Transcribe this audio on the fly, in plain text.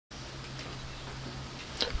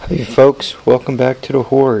Hey folks, welcome back to the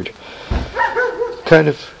Horde. Kind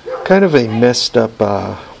of a messed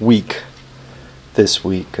up week this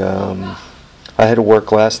week. I had to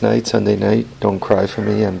work last night, Sunday night. Don't cry for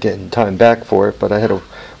me, I'm getting time back for it, but I had to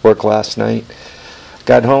work last night.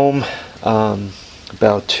 Got home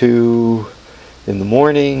about 2 in the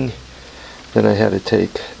morning. Then I had to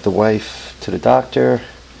take the wife to the doctor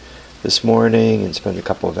this morning and spend a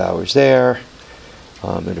couple of hours there.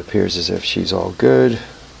 It appears as if she's all good,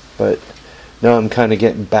 but now I'm kind of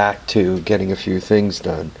getting back to getting a few things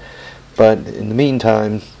done. But in the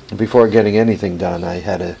meantime, before getting anything done, I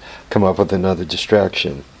had to come up with another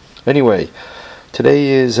distraction. Anyway, today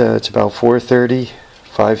is it's about 4:30,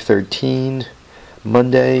 5:13,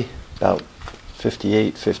 Monday, about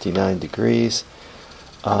 58, 59 degrees.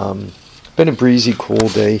 Been a breezy, cool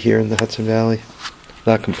day here in the Hudson Valley.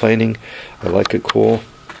 Not complaining. I like it cool.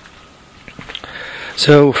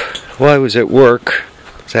 So while I was at work,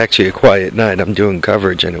 it's actually a quiet night. I'm doing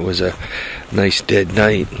coverage, and it was a nice dead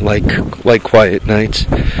night, like quiet nights.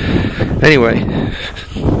 Anyway,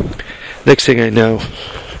 next thing I know,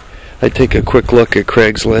 I take a quick look at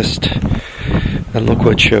Craigslist, and look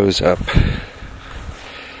what shows up.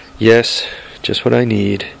 Yes, just what I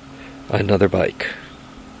need, another bike.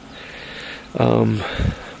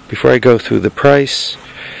 Before I go through the price,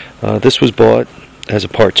 this was bought as a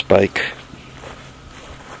parts bike.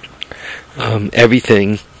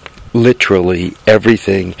 Everything, literally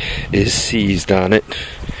everything, is seized on it.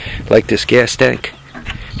 Like this gas tank.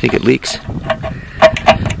 Think it leaks?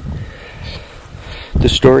 The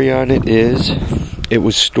story on it is, it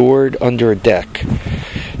was stored under a deck.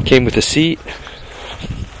 Came with a seat.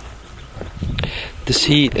 The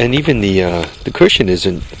seat and even the cushion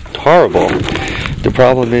isn't horrible. The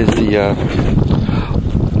problem is the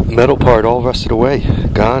metal part all rusted away.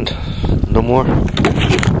 Gone. No more.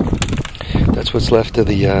 That's what's left of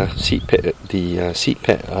the seat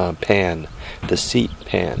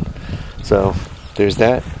pan. So there's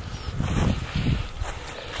that.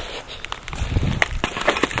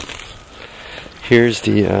 Here's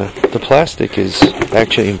the plastic is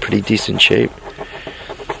actually in pretty decent shape.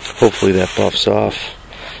 Hopefully that buffs off.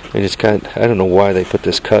 And it's got, I don't know why they put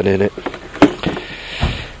this cut in it,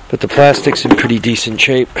 but the plastic's in pretty decent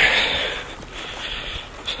shape.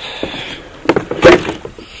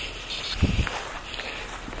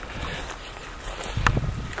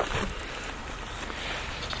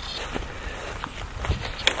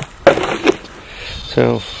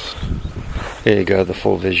 So, there you go, the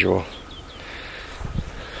full visual.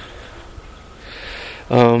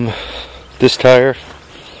 This tire,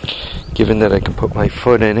 given that I can put my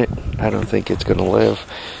foot in it, I don't think it's going to live.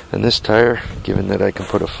 And this tire, given that I can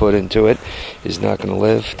put a foot into it, is not going to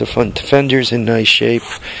live. The front fender's in nice shape.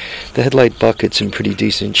 The headlight bucket's in pretty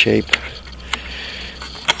decent shape.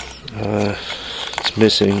 It's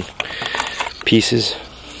missing pieces.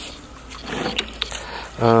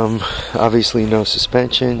 Obviously no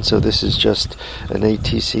suspension, so this is just an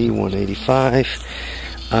ATC 185.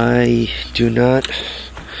 I do not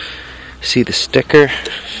see the sticker.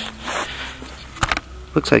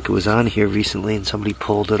 Looks like it was on here recently and somebody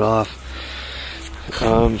pulled it off.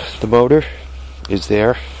 The motor is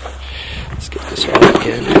there. Let's get this off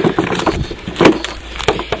again.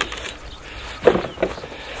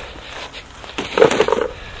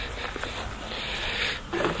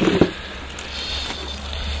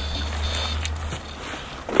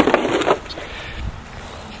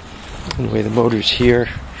 Anyway, the motor's here.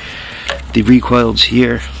 The recoil's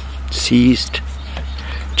here. Seized.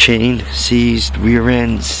 Chain seized. Rear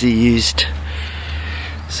end seized.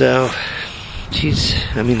 So, geez,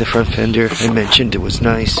 I mean, the front fender, I mentioned it was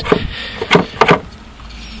nice.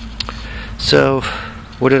 So,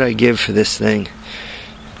 what did I give for this thing?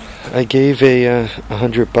 I gave a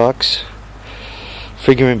 $100,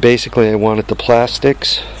 figuring basically I wanted the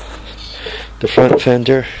plastics, the front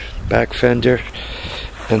fender, back fender,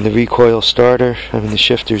 and the recoil starter. I mean, the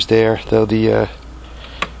shifter's there, though this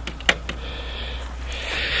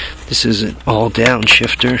is an all-down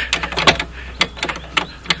shifter.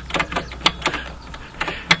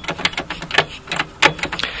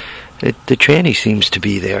 The tranny seems to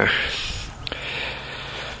be there.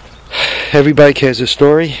 Every bike has a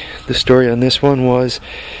story. The story on this one was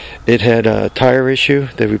it had a tire issue.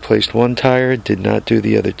 They replaced one tire, did not do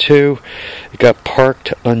the other two. It got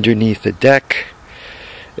parked underneath the deck.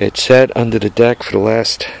 It sat under the deck for the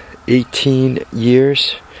last 18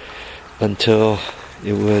 years until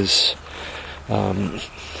it was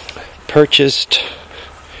purchased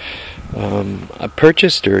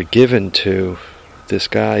or given to this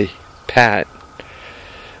guy, Pat.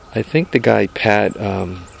 I think the guy, Pat,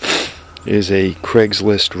 is a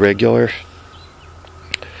Craigslist regular.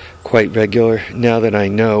 Quite regular. Now that I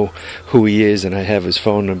know who he is and I have his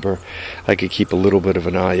phone number, I could keep a little bit of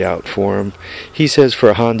an eye out for him. He says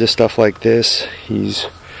for Honda stuff like this, he's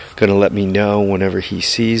going to let me know whenever he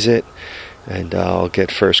sees it, and I'll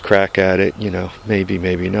get first crack at it. You know, maybe,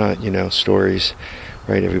 maybe not. You know, stories,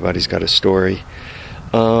 right? Everybody's got a story.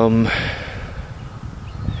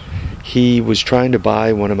 He was trying to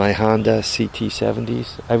buy one of my Honda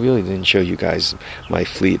CT70s. I really didn't show you guys my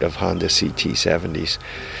fleet of Honda CT70s.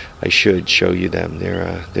 I should show you them.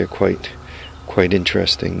 They're quite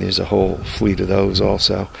interesting. There's a whole fleet of those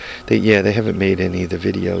also. They haven't made any of the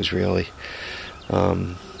videos really.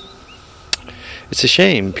 It's a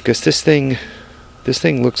shame because this thing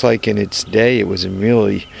looks like in its day it was in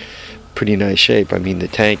really pretty nice shape. I mean, the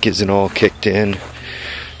tank isn't all kicked in.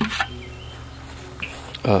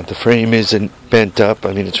 The frame isn't bent up.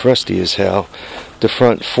 I mean, it's rusty as hell. The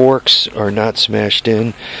front forks are not smashed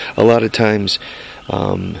in. A lot of times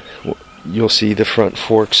you'll see the front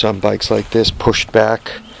forks on bikes like this pushed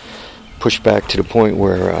back to the point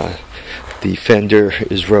where the fender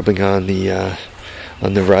is rubbing on the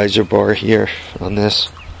riser bar here on this,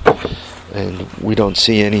 and we don't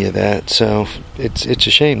see any of that. So it's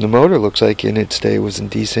a shame. The motor looks like in its day was in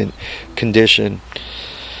decent condition.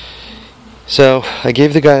 So I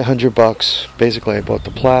gave the guy $100. Basically, I bought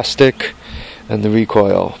the plastic and the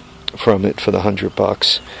recoil from it for the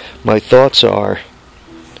 $100. My thoughts are,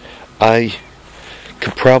 I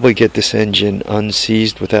could probably get this engine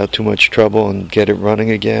unseized without too much trouble and get it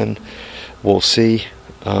running again. We'll see.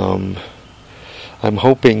 I'm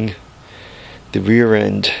hoping the rear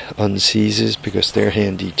end unseizes because they're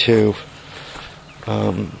handy too.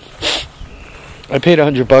 I paid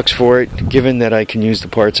 $100 for it. Given that I can use the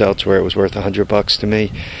parts elsewhere, it was worth $100 to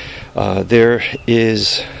me. There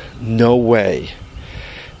is no way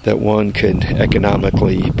that one could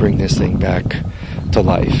economically bring this thing back to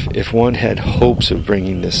life. If one had hopes of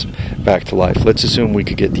bringing this back to life, let's assume we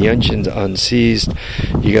could get the engine unseized.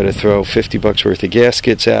 You got to throw $50 worth of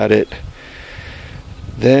gaskets at it.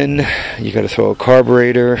 Then you got to throw a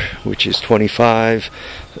carburetor, which is $25.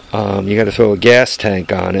 You got to throw a gas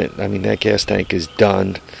tank on it. I mean, that gas tank is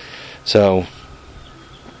done. So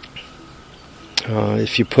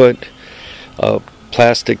if you put a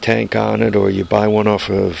plastic tank on it, or you buy one off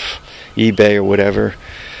of eBay or whatever,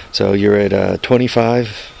 so you're at $25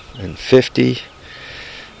 and $50,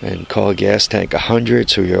 and call a gas tank $100,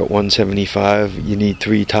 so you're at $175. You need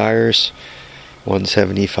 3 tires,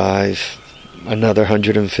 $175. Another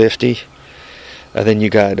 $150, and then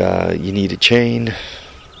you got you need a chain.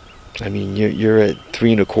 I mean, you're at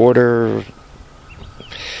 $3 1/4.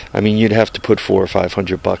 I mean, you'd have to put $400 or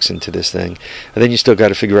 $500 into this thing, and then you still got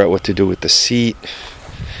to figure out what to do with the seat.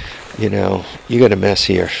 You know, you got a mess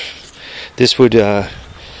here. This would,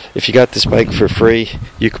 if you got this bike for free,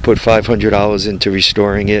 you could put $500 into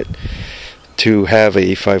restoring it to have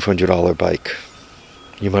a $500 bike.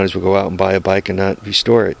 You might as well go out and buy a bike and not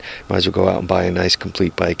restore it. Might as well go out and buy a nice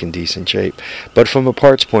complete bike in decent shape. But from a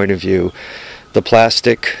parts point of view, the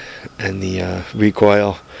plastic and the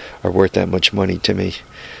recoil are worth that much money to me.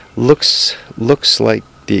 Looks like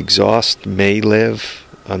the exhaust may live.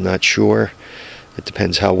 I'm not sure. It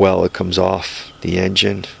depends how well it comes off the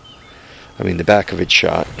engine. I mean, the back of it's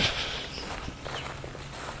shot.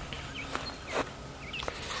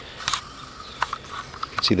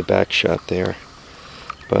 You can see the back shot there.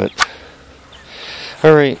 But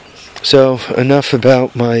alright, so enough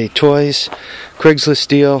about my toys. Craigslist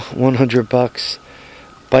deal, $100.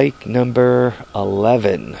 Bike number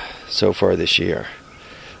 11 so far this year.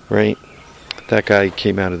 Right? That guy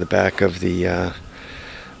came out of the back of the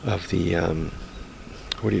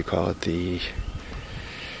what do you call it? The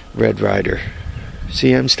Red Rider.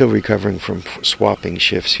 See, I'm still recovering from swapping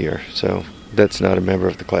shifts here, so that's not a member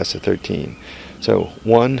of the class of 13. So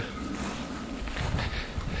 1,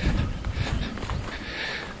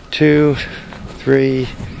 2, 3,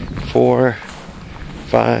 4,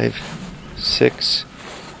 5, 6,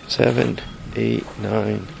 7, 8,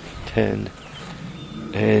 9, 10,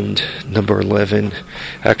 and number 11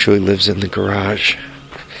 actually lives in the garage.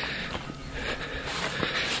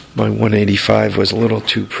 My 185 was a little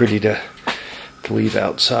too pretty to leave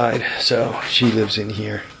outside, so she lives in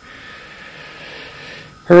here.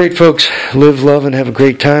 Alright folks, live, love, and have a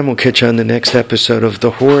great time. We'll catch you on the next episode of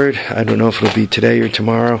The Horde. I don't know if it'll be today or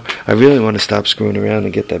tomorrow. I really want to stop screwing around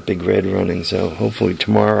and get that big red running, so hopefully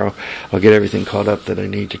tomorrow I'll get everything caught up that I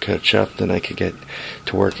need to catch up, then I could get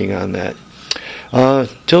to working on that.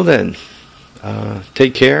 Till then,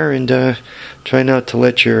 take care, and try not to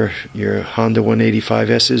let your Honda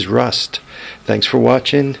 185S's rust. Thanks for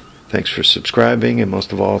watching. Thanks for subscribing, and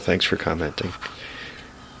most of all, thanks for commenting.